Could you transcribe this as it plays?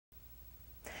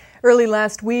Early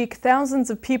last week,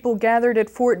 thousands of people gathered at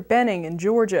Fort Benning in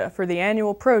Georgia for the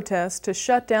annual protest to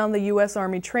shut down the U.S.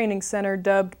 Army Training Center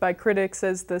dubbed by critics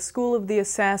as the School of the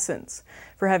Assassins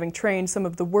for having trained some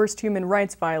of the worst human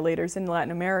rights violators in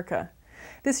Latin America.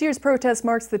 This year's protest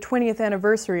marks the 20th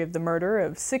anniversary of the murder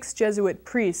of 6 Jesuit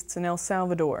priests in El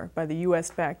Salvador by the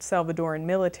U.S.-backed Salvadoran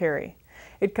military.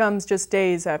 It comes just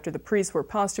days after the priests were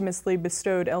posthumously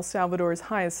bestowed El Salvador's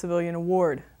highest civilian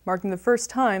award, marking the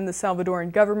first time the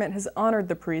Salvadoran government has honored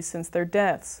the priests since their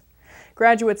deaths.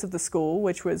 Graduates of the school,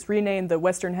 which was renamed the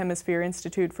Western Hemisphere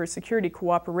Institute for Security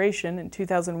Cooperation in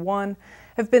 2001,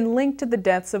 have been linked to the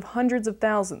deaths of hundreds of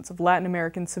thousands of Latin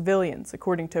American civilians,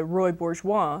 according to Roy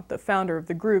Bourgeois, the founder of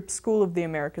the group School of the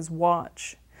Americas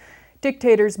Watch.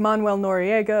 Dictators Manuel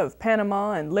Noriega of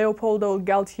Panama and Leopoldo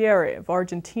Galtieri of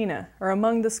Argentina are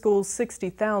among the school's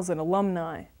 60,000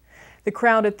 alumni. The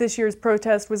crowd at this year's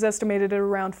protest was estimated at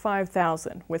around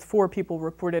 5,000, with 4 people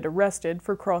reported arrested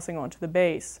for crossing onto the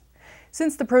base.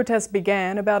 Since the protests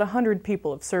began, about 100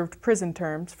 people have served prison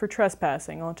terms for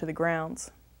trespassing onto the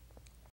grounds.